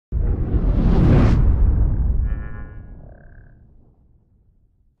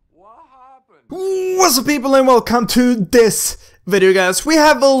What's up people and welcome to this video guys. We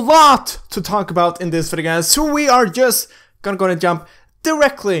have a lot to talk about in this video guys, so we are just gonna jump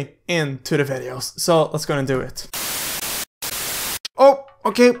directly into the videos. So let's go and do it. Oh,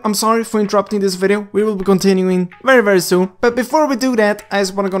 okay, I'm sorry for interrupting this video. We will be continuing very soon. But before we do that, I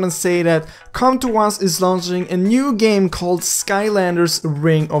just want to say that Come To Us is launching a new game called Skylanders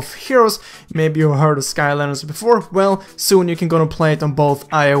Ring of Heroes. Maybe you heard of Skylanders before. Well, soon you can go and play it on both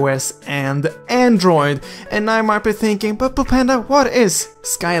iOS and Android. And I might be thinking, but BluePanda, what is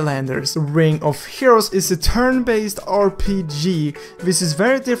Skylanders Ring of Heroes? Is a turn-based RPG. This is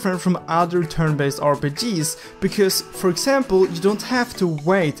very different from other turn-based RPGs because, for example, you don't have to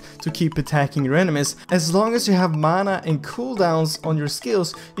wait to keep attacking your enemies. As long as you have mana and cooldowns on your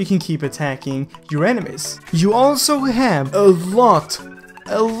skills, you can keep attacking your enemies. You also have a lot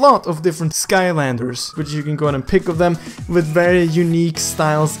of different Skylanders, which you can go and pick of them with very unique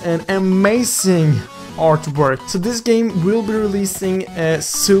styles and amazing artwork. So this game will be releasing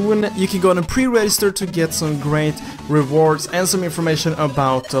soon. You can go and pre-register to get some great rewards and some information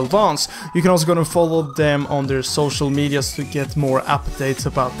about the launch. You can also go and follow them on their social medias to get more updates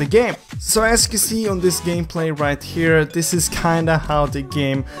about the game. So as you can see on this gameplay right here, this is kinda how the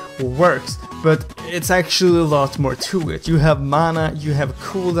game works. But it's actually a lot more to it. You have mana, you have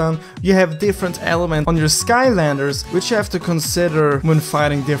cooldown, you have different elements on your Skylanders, which you have to consider when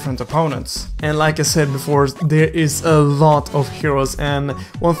fighting different opponents. And like I said before, there is a lot of heroes, and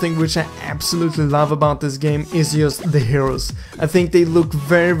one thing which I absolutely love about this game is just the heroes. I think they look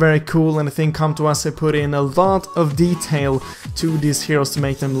very cool, and I think Come To Us have put in a lot of detail to these heroes to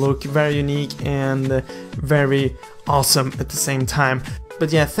make them look very unique and very awesome at the same time.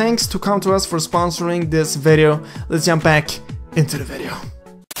 But yeah, thanks to Come To Us for sponsoring this video. Let's jump back into the video.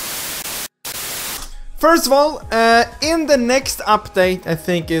 First of all, in the next update, I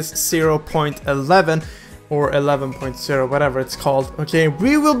think is 0.11 or 11.0, whatever it's called, okay,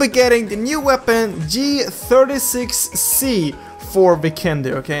 we will be getting the new weapon G36C for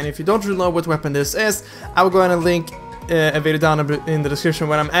Vikendi, okay, and if you don't really know what weapon this is, I will go ahead and link a video down in the description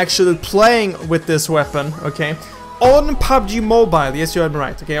when I'm actually playing with this weapon, okay. On PUBG Mobile, yes you heard me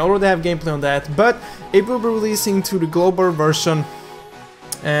right, okay, I already have gameplay on that, but it will be releasing to the global version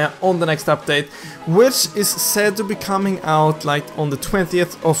on the next update, which is said to be coming out like on the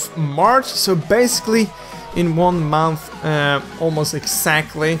 20th of March, so basically in 1 month, almost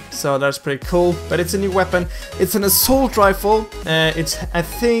exactly, so that's pretty cool. But it's a new weapon, it's an assault rifle, I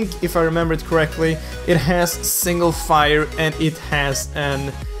think, if I remember it correctly, it has single fire and it has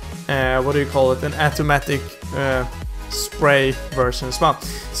an, what do you call it, an automatic spray version as well.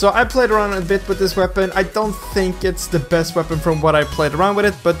 So I played around a bit with this weapon. I don't think it's the best weapon from what I played around with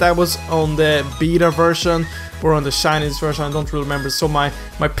it, but that was on the beta version or on the shiniest version, I don't really remember, so my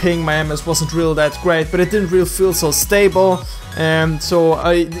ping, my MS wasn't really that great, but it didn't really feel so stable, and so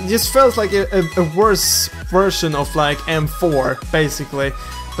it just felt like a worse version of like M4 basically.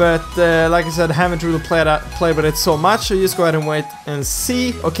 But like I said, I haven't really played with it so much, so just go ahead and wait and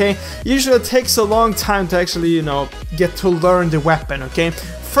see, okay? Usually it takes a long time to actually, you know, get to learn the weapon, okay?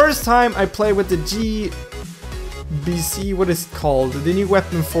 First time I played with the GBC, what is it called? The new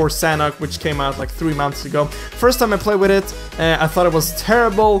weapon for Sanok, which came out like 3 months ago. First time I played with it, I thought it was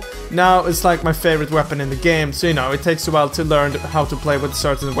terrible. Now it's like my favorite weapon in the game, so you know, it takes a while to learn how to play with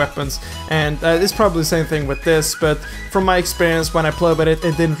certain weapons. And it's probably the same thing with this, but from my experience when I played with it,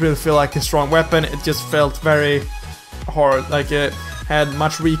 it didn't really feel like a strong weapon. It just felt very hard, like it had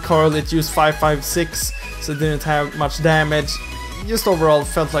much recoil, it used 5.56, so it didn't have much damage. Just overall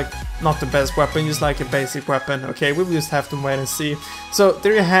felt like not the best weapon, just like a basic weapon, okay, we'll just have to wait and see. So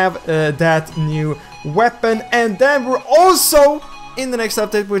there you have that new weapon, and then we're also, in the next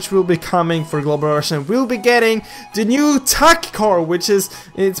update, which will be coming for global version, we'll be getting the new tac car, which is,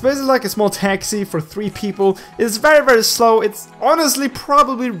 it's basically like a small taxi for 3 people. It's very slow, it's honestly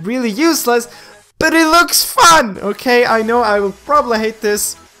probably really useless, but it looks fun, okay, I know I will probably hate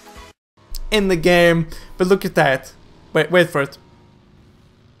this in the game, but look at that, wait for it.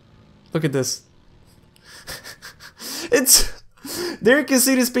 Look at this. There you can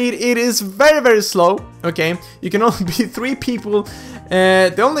see the speed, it is very slow, okay? You can only be 3 people.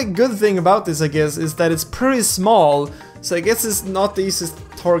 The only good thing about this, I guess, is that it's pretty small, so I guess it's not the easiest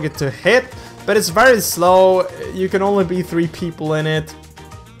target to hit, but it's very slow, you can only be 3 people in it.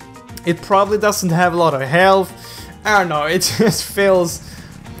 It probably doesn't have a lot of health, I don't know, it just feels...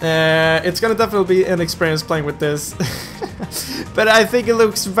 it's gonna definitely be an experience playing with this. But I think it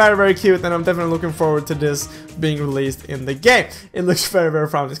looks very cute, and I'm definitely looking forward to this being released in the game. It looks very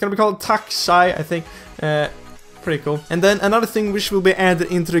fun. It's gonna be called Tak Shai, I think. pretty cool. And then another thing which will be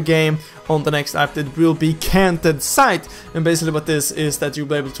added into the game on the next update will be canted sight. And basically what this is that you'll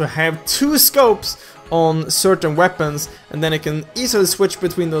be able to have 2 scopes on certain weapons, and then you can easily switch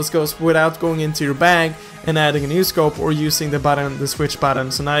between those scopes without going into your bag and adding a new scope or using the button, the switch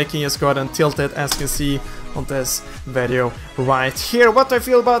button. So now you can just go ahead and tilt it, as you can see on this video right here. What do I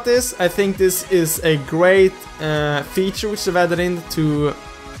feel about this? I think this is a great feature which they've added into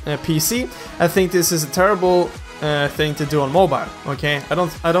PC. I think this is a terrible thing to do on mobile. Okay,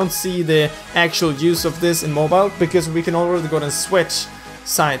 I don't see the actual use of this in mobile, because we can already go and switch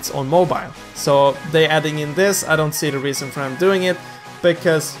sites on mobile. So they adding in this, I don't see the reason for them doing it,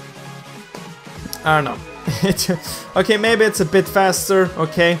 because I don't know. Okay, maybe it's a bit faster,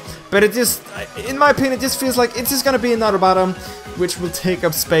 okay, but it just, in my opinion, it just feels like it's just gonna be another button which will take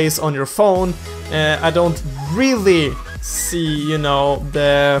up space on your phone. I don't really see, you know,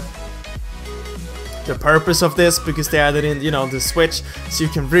 the purpose of this, because they added in, you know, the switch, so you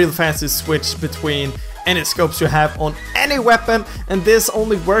can real fast switch between any scopes you have on any weapon, and this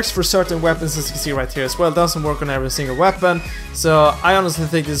only works for certain weapons, as you can see right here as well. It doesn't work on every single weapon, so I honestly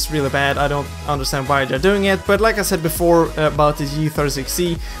think this is really bad. I don't understand why they're doing it, but like I said before about the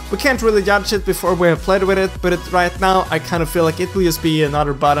G36C, we can't really judge it before we have played with it, but right now I kind of feel like it will just be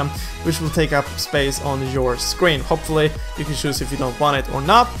another button which will take up space on your screen. Hopefully you can choose if you don't want it or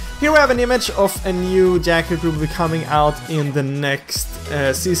not. Here we have an image of a new jacket which will be coming out in the next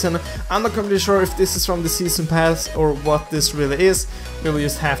season. I'm not completely sure if this is from the season pass or what this really is. We will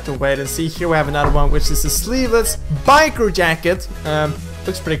just have to wait and see. Here we have another one which is a sleeveless biker jacket.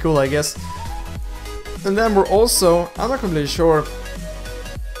 Looks pretty cool, I guess. And then we're also, I'm not completely sure.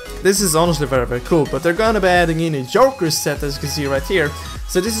 This is honestly very, very cool, but they're gonna be adding in a Joker set, as you can see right here.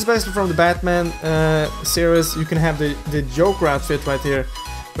 So this is basically from the Batman series. You can have the Joker outfit right here,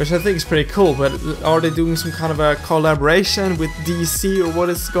 which I think is pretty cool, but are they doing some kind of a collaboration with DC, or what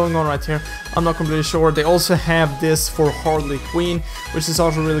is going on right here? I'm not completely sure. They also have this for Harley Quinn, which is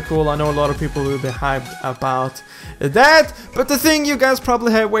also really cool. I know a lot of people will be hyped about that, but the thing you guys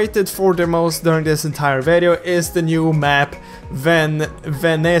probably have waited for the most during this entire video is the new map,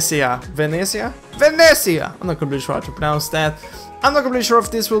 Venezia. I'm not completely sure how to pronounce that. I'm not completely sure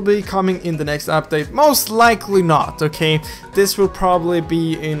if this will be coming in the next update. Most likely not, okay? This will probably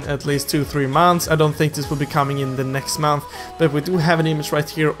be in at least 2-3 months. I don't think this will be coming in the next month, but we do have an image right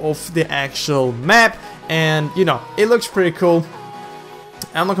here of the actual map, and you know, it looks pretty cool.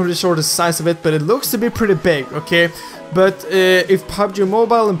 I'm not completely sure the size of it, but it looks to be pretty big, okay? But if PUBG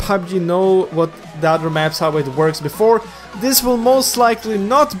Mobile and PUBG know what the other maps, how it works before, this will most likely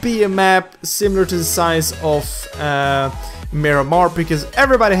not be a map similar to the size of Miramar, because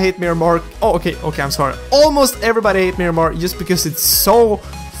everybody hates Miramar. Oh, okay, I'm sorry. Almost everybody hates Miramar just because it's so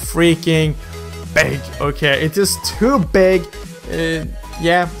freaking big, okay? It's just too big.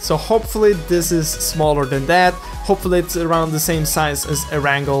 Yeah, so hopefully this is smaller than that. Hopefully it's around the same size as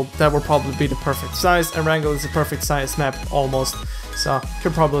Erangel. That will probably be the perfect size. Erangel is a perfect size map, almost. So,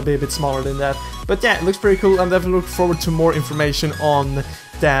 could probably be a bit smaller than that. But yeah, it looks pretty cool. I'm definitely looking forward to more information on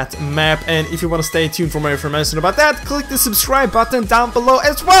that map. And if you want to stay tuned for more information about that, click the subscribe button down below,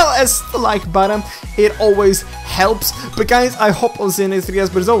 as well as the like button. It always helps. But guys, I hope I'll see you in the next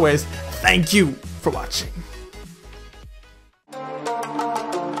videos. But as always, thank you for watching.